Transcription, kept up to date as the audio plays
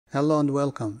Hello and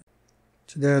welcome.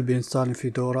 Today I'll be installing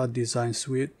Fedora Design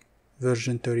Suite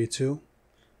version 32.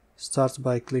 Start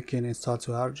by clicking Install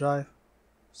to Hard Drive.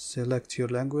 Select your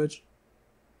language.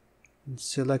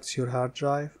 Select your hard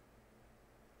drive.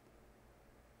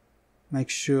 Make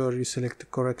sure you select the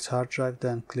correct hard drive,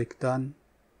 then click Done.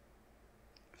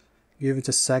 Give it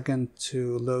a second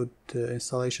to load the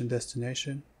installation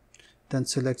destination. Then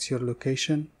select your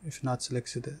location, if not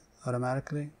selected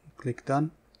automatically. Click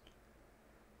Done.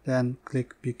 Then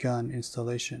click Begin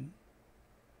Installation.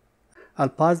 I'll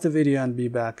pause the video and be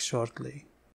back shortly.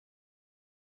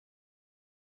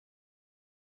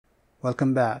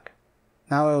 Welcome back.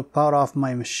 Now I will power off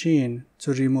my machine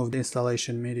to remove the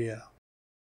installation media.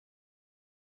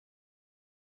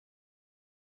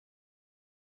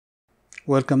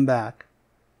 Welcome back.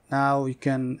 Now you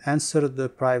can answer the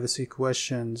privacy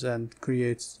questions and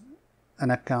create an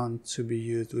account to be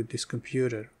used with this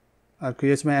computer. I'll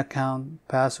create my account,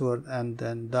 password, and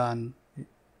then done,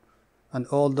 and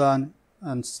all done,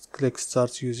 and click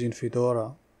Start using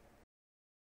Fedora.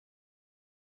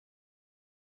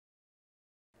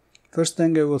 First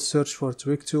thing I will search for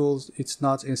Tweak Tools. It's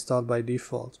not installed by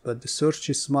default, but the search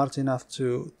is smart enough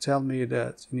to tell me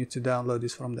that you need to download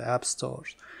this from the App Store.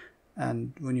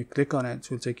 And when you click on it,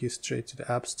 it will take you straight to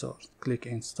the App Store. Click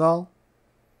Install.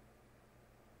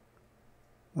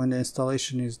 When the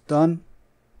installation is done,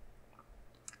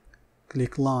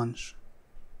 click Launch.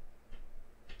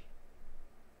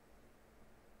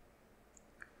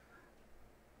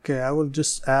 Okay, I will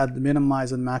just add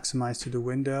minimize and maximize to the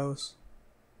windows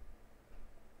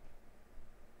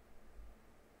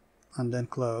and then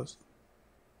close.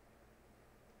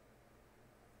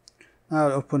 Now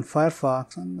I'll open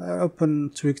Firefox and I'll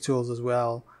open Tweak Tools as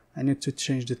well. I need to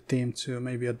change the theme to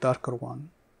maybe a darker one.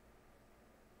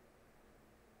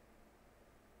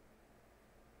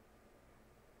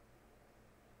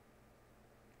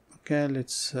 Okay,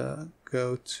 let's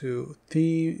go to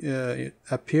theme,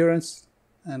 appearance,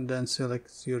 and then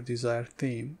select your desired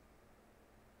theme.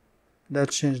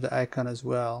 That'll change the icon as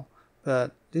well,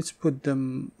 but let's put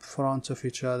them front of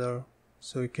each other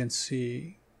so you can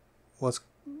see what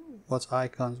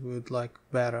icons we would like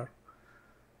better.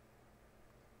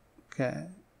 Okay,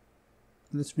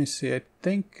 let me see. I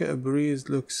think Breeze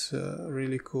looks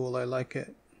really cool. I like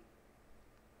it.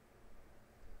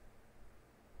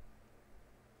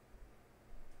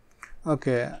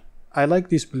 Okay, I like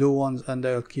these blue ones and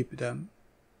I'll keep them.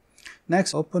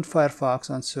 Next, open Firefox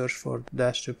and search for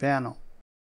Dash to Panel.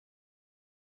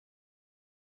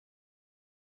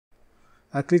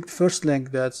 I click the first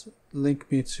link that's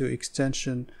linked me to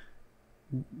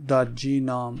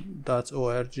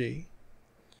extension.gnome.org.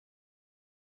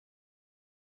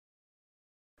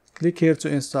 Click here to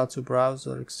install to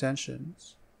browser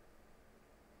extensions.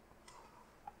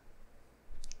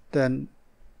 Then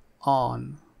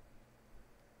on.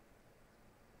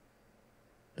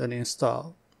 Then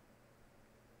install.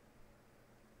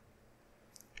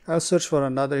 I'll search for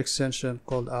another extension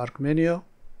called ArcMenu.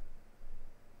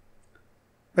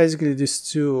 Basically, these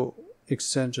two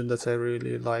extensions that I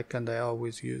really like and I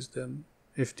always use them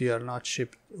if they are not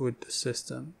shipped with the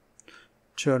system.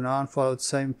 Turn on, follow the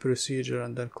same procedure,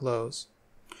 and then close.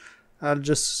 I'll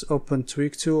just open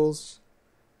Tweak Tools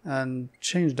and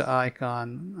change the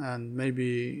icon and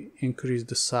maybe increase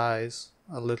the size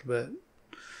a little bit.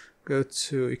 Go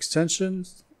to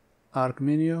Extensions,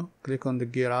 ArcMenu, click on the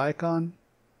gear icon,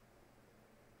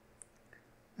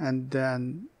 and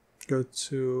then go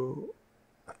to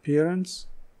Appearance,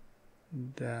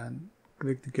 then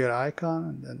click the gear icon,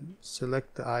 and then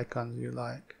select the icons you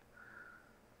like.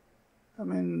 I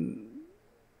mean,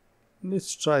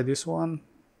 let's try this one.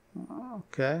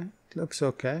 Okay, it looks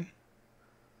okay.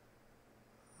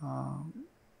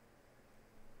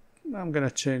 I'm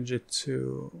gonna change it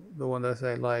to the one that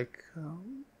I like.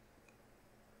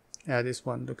 Yeah, this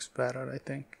one looks better, I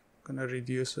think. I'm gonna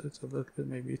reduce it a little bit,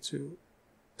 maybe to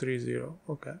 3.0.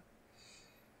 Okay.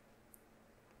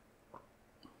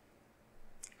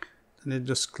 Then it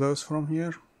just close from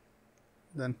here.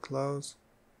 Then close.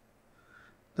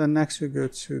 Then next we go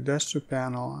to Dash to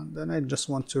Panel, and then I just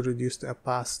want to reduce the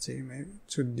opacity maybe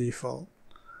to default.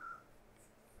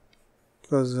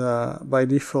 Because by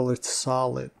default it's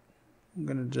solid. I'm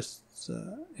gonna just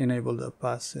enable the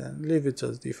opacity and leave it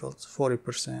as default,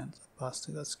 40%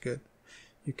 opacity. That's good.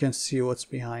 You can see what's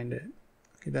behind it.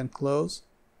 Okay, then close.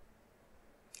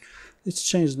 Let's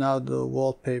change now the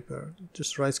wallpaper.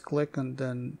 Just right click and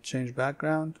then change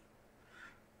background.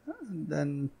 And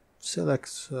then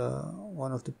select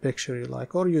one of the picture you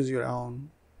like, or use your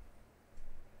own.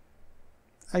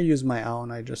 I use my own.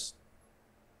 I just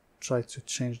try to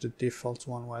change the default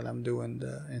one while I'm doing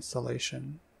the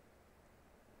installation.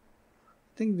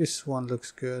 I think this one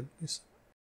looks good. This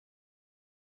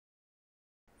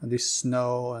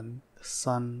snow and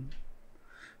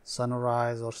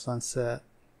sunrise or sunset.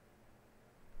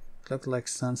 Look like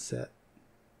sunset.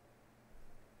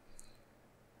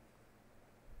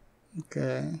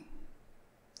 Okay.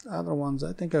 Other ones,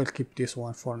 I think I'll keep this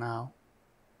one for now.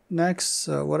 Next,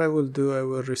 what I will do, I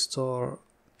will restore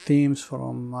themes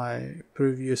from my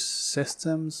previous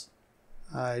systems.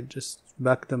 I just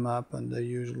back them up and I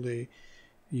usually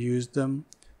use them,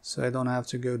 so I don't have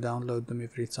to go download them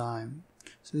every time.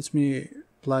 So let me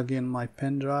plug in my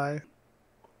pen drive.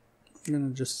 I'm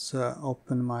gonna just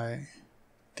open my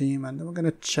theme and I'm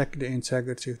gonna check the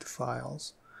integrity of the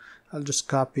files. I'll just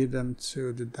copy them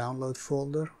to the download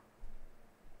folder.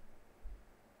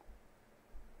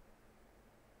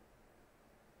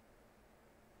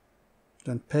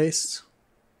 Then paste.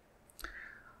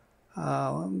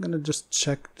 I'm gonna just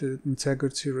check the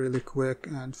integrity really quick,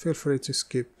 and feel free to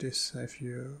skip this if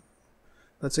you.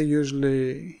 But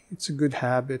usually it's a good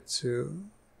habit to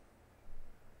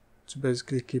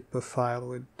basically keep a file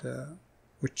with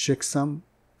checksum.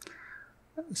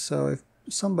 So if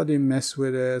somebody mess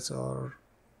with it, or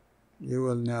you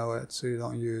will know it, so you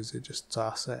don't use it, just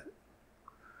toss it.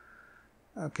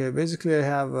 Okay, basically I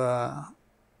have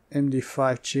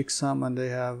MD5 checksum and they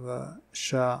have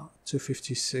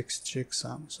SHA-256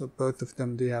 checksum, so both of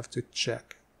them they have to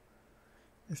check.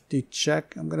 If they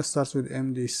check, I'm gonna start with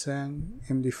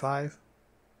MD5.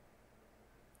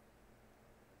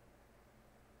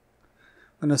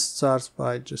 I'm gonna start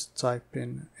by just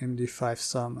typing MD5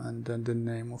 sum and then the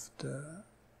name of the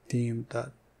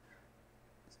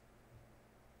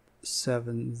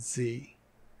theme.7z.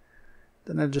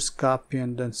 Then I just copy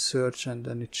and then search, and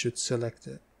then it should select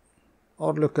it.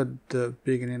 Or look at the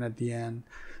beginning at the end.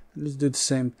 Let's do the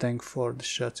same thing for the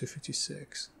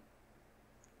SHA-256.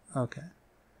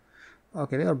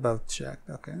 Okay, they are both checked.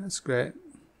 Okay, that's great.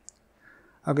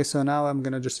 Okay, so now I'm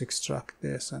gonna just extract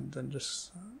this, and then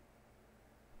just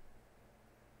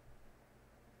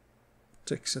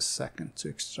takes a second to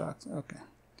extract. Okay,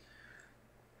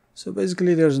 so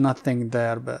basically there's nothing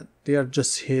there, but they are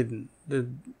just hidden. The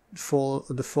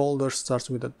folder starts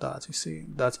with a dot. You see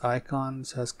that icon,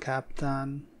 it has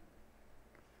Captain,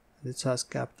 it has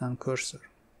Captain cursor.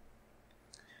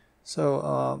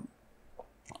 So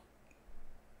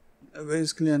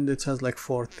basically, and it has like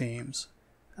 4 themes.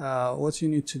 What you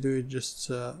need to do is just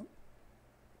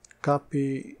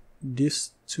copy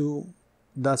these 2,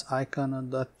 that icon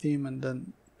and that theme, and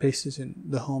then paste it in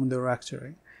the home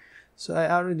directory. So I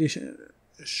already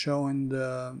shown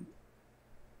the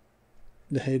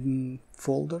hidden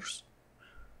folders,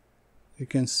 you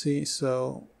can see.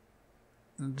 So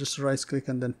just right click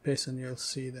and then paste and you'll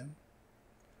see them.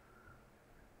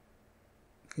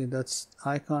 Okay, that's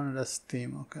icon and that's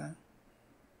theme. Okay,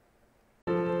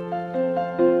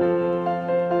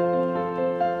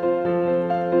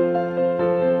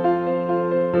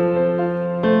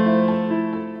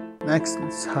 next,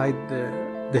 let's hide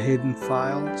the hidden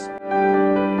files.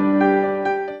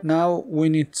 Now we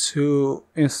need to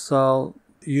install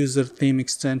user theme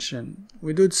extension.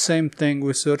 We do the same thing,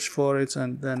 we search for it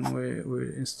and then we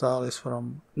install it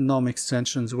from GNOME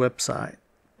extensions website.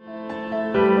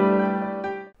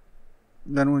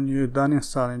 Then when you're done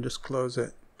installing, just close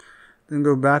it. Then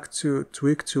go back to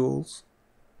Tweak Tools,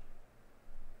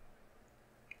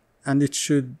 and it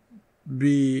should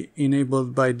be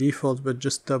enabled by default, but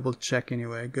just double check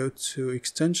anyway. Go to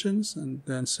extensions and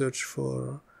then search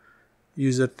for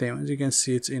user theme. As you can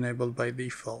see, it's enabled by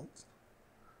default.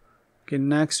 Okay,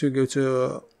 next we go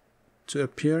to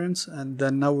appearance, and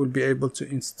then now we'll be able to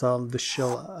install the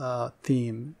shell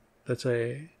theme that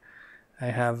I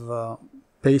have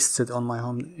pasted on my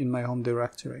in my home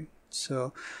directory.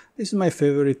 So this is my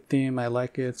favorite theme. I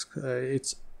like it.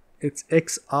 It's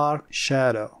XR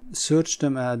Shadow. Search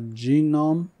them at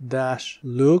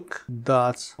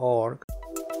gnome-look.org.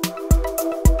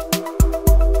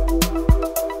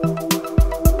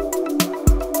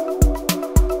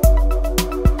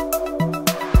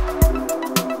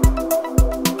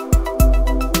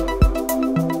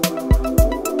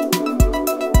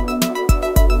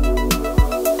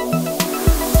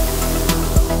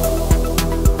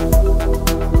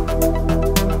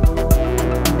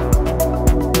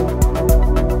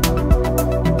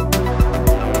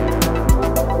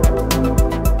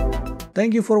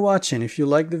 Thank you for watching. If you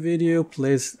like the video,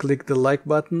 please click the like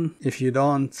button. If you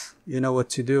don't, you know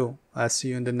what to do. I'll see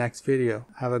you in the next video.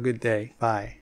 Have a good day. Bye.